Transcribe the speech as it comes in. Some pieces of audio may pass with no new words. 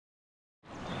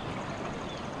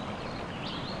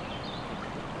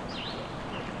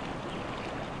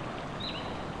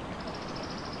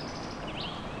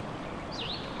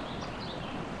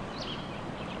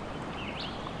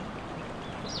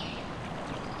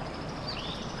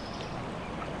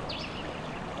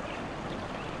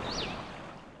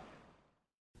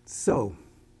So,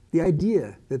 the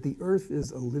idea that the Earth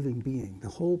is a living being, the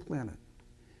whole planet,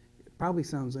 it probably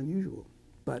sounds unusual,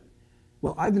 but,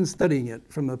 well, I've been studying it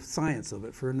from the science of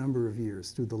it for a number of years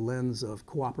through the lens of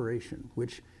cooperation,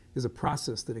 which is a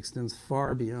process that extends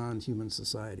far beyond human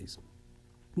societies.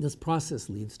 This process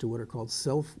leads to what are called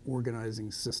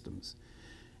self-organizing systems.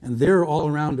 And they're all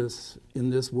around us in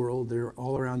this world, they're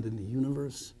all around in the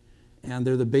universe, and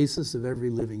they're the basis of every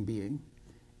living being.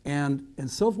 And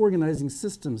self-organizing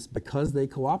systems, because they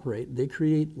cooperate, they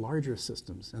create larger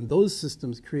systems. And those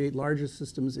systems create larger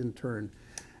systems in turn.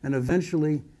 And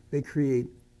eventually, they create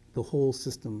the whole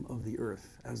system of the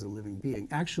Earth as a living being.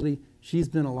 Actually, she's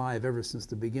been alive ever since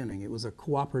the beginning. It was a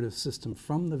cooperative system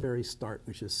from the very start,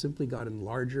 which has simply gotten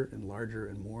larger and larger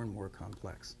and more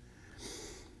complex.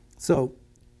 So,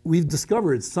 we've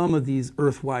discovered some of these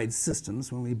Earth-wide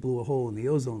systems. When we blew a hole in the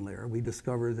ozone layer, we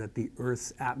discovered that the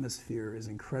Earth's atmosphere is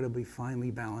incredibly finely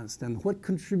balanced, and what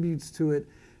contributes to it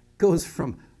goes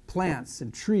from plants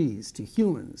and trees to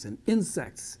humans and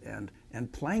insects and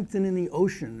plankton in the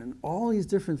ocean, and all these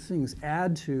different things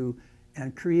add to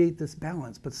and create this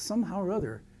balance. But somehow or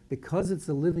other, because it's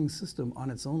a living system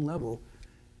on its own level,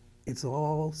 it's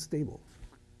all stable.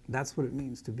 That's what it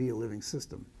means to be a living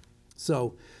system.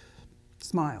 So,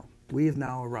 smile. We have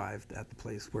now arrived at the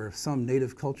place where some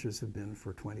native cultures have been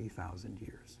for 20,000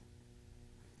 years.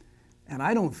 And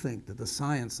I don't think that the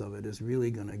science of it is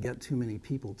really going to get too many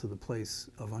people to the place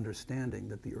of understanding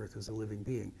that the Earth is a living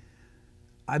being.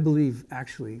 I believe,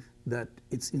 actually, that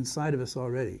it's inside of us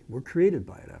already. We're created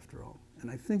by it, after all.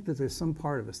 And I think that there's some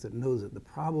part of us that knows it. The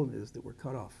problem is that we're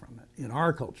cut off from it. In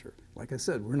our culture, like I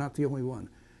said, we're not the only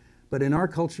one. But in our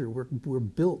culture, we're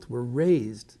built, we're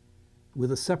raised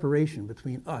with a separation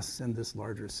between us and this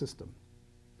larger system.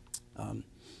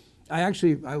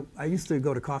 I used to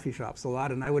go to coffee shops a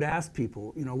lot, and I would ask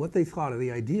people, you know, what they thought of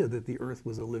the idea that the Earth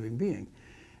was a living being.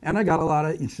 And I got a lot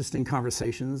of interesting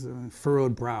conversations,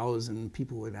 furrowed brows, and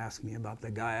people would ask me about the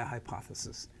Gaia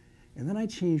hypothesis. And then I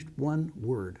changed one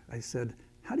word. I said,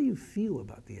 how do you feel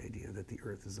about the idea that the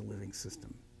Earth is a living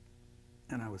system?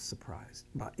 And I was surprised.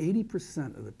 About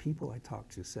 80% of the people I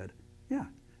talked to said, yeah,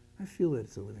 I feel that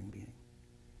it's a living being.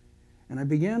 And I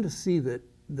began to see that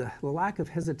the lack of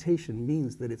hesitation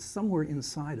means that it's somewhere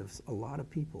inside of a lot of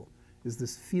people is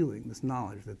this feeling, this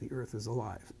knowledge that the Earth is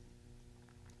alive.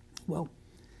 Well,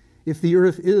 if the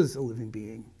Earth is a living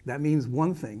being, that means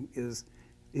one thing is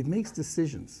it makes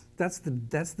decisions. That's the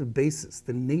basis,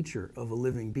 the nature of a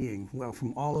living being. Well,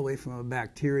 from all the way from a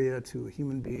bacteria to a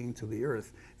human being to the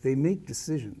Earth, they make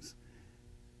decisions.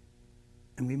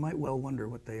 And we might well wonder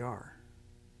what they are.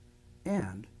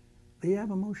 And they have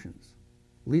emotions,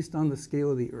 at least on the scale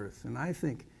of the Earth. And I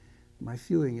think my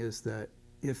feeling is that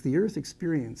if the Earth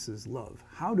experiences love,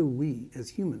 how do we as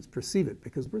humans perceive it?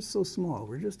 Because we're so small,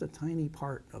 we're just a tiny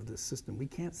part of this system. We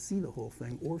can't see the whole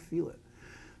thing or feel it.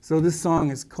 So this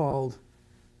song is called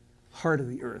Heart of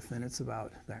the Earth, and it's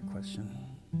about that question.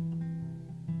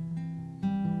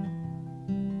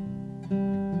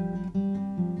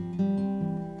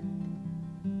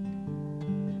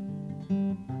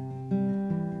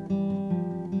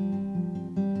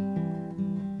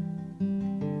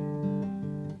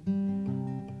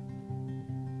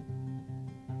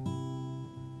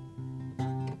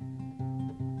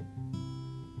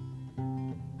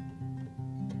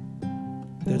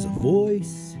 There's a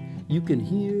voice you can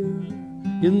hear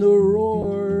in the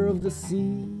roar of the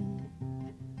sea.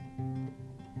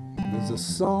 There's a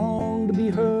song to be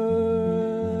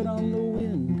heard on the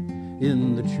wind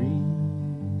in the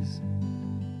trees.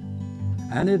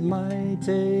 And it might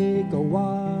take a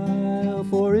while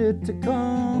for it to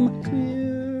come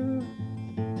clear,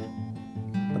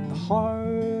 but the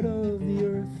heart of the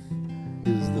earth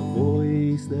is the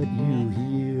voice that you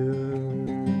hear.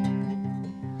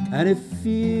 And it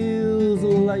feels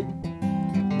like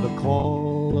the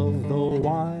call of the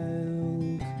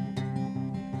wild,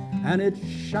 and it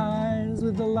shines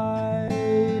with the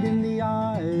light in the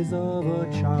eyes of a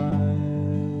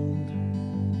child,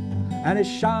 and it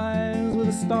shines with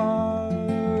the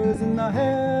stars in the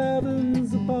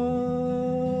heavens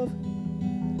above.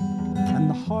 And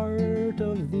the heart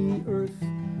of the earth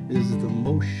is the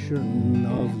motion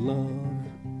of love.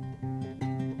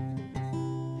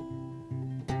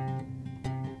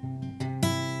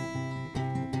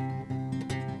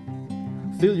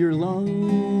 Fill your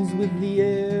lungs with the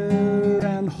air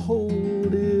and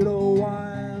hold it a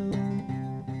while.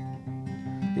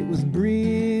 It was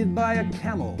breathed by a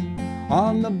camel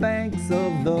on the banks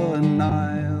of the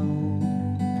Nile.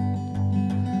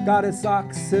 Got its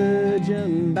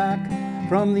oxygen back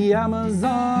from the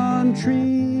Amazon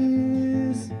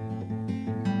trees.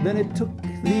 Then it took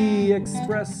the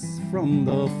express from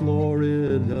the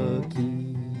Florida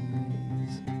Keys.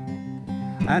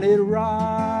 And it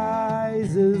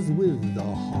rises with the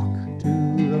hawk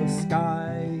to the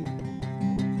sky,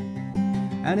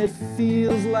 and it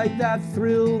feels like that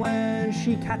thrill when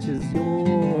she catches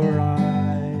your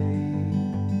eye.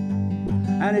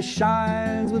 And it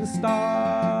shines with the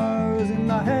stars in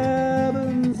the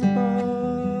heavens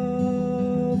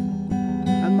above,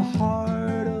 and the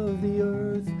heart of the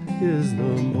earth is the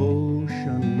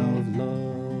motion of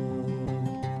love.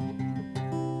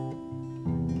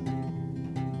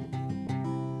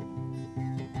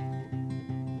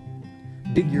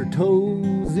 Dig your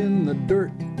toes in the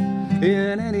dirt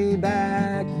in any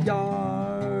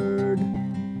backyard,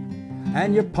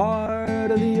 and you're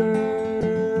part of the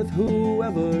earth,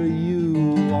 whoever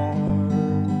you are.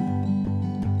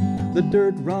 The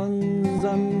dirt runs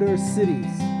under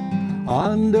cities,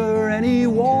 under any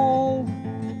wall,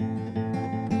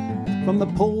 from the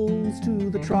poles to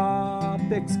the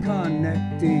tropics,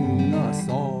 connecting us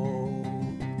all.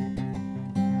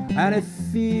 And it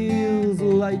feels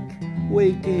like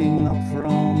waking up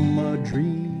from a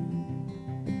dream,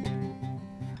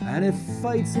 and it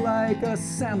fights like a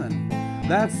salmon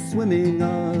that's swimming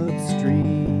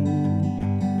upstream,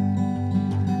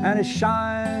 and it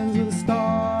shines with the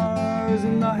stars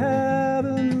in the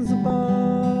heavens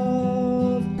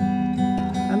above,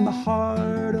 and the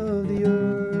heart of the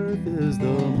earth is the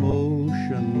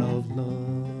motion of love.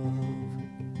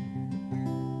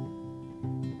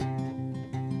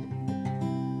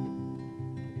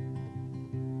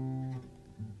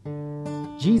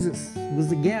 Jesus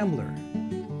was a gambler,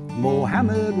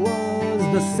 Mohammed was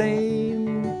the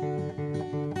same.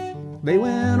 They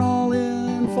went all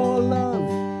in for love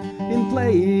in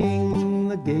playing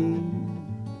the game.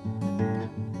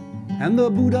 And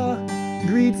the Buddha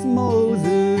greets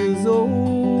Moses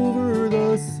over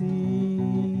the sea.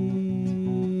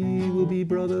 We'll be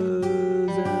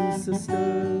brothers and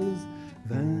sisters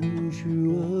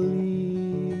eventually.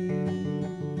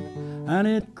 And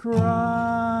it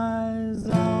cries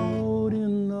out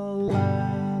in the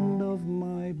land of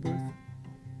my birth,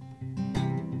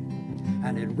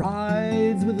 and it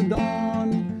rides with the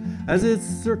dawn as it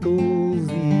circles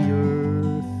the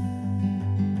earth,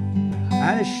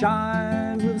 and it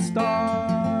shines with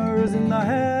stars in the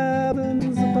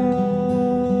heavens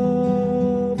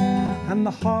above, and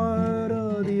the heart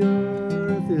of the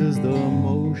earth is the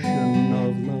motion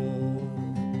of love.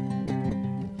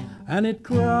 And it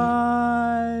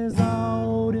cries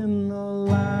out in the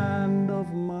land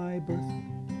of my birth,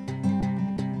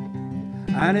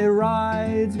 and it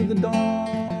rides with the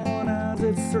dawn as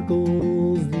it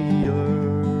circles the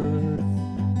earth,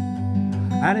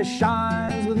 and it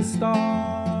shines with the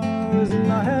stars in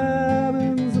the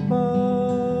heavens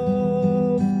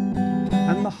above,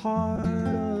 and the heart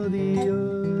of the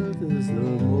earth is the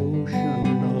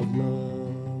motion of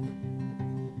love.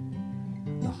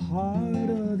 The heart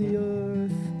of the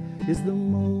earth is the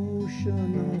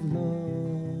motion of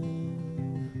love.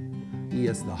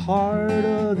 Yes, the heart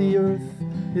of the earth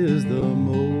is the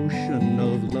motion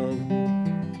of love.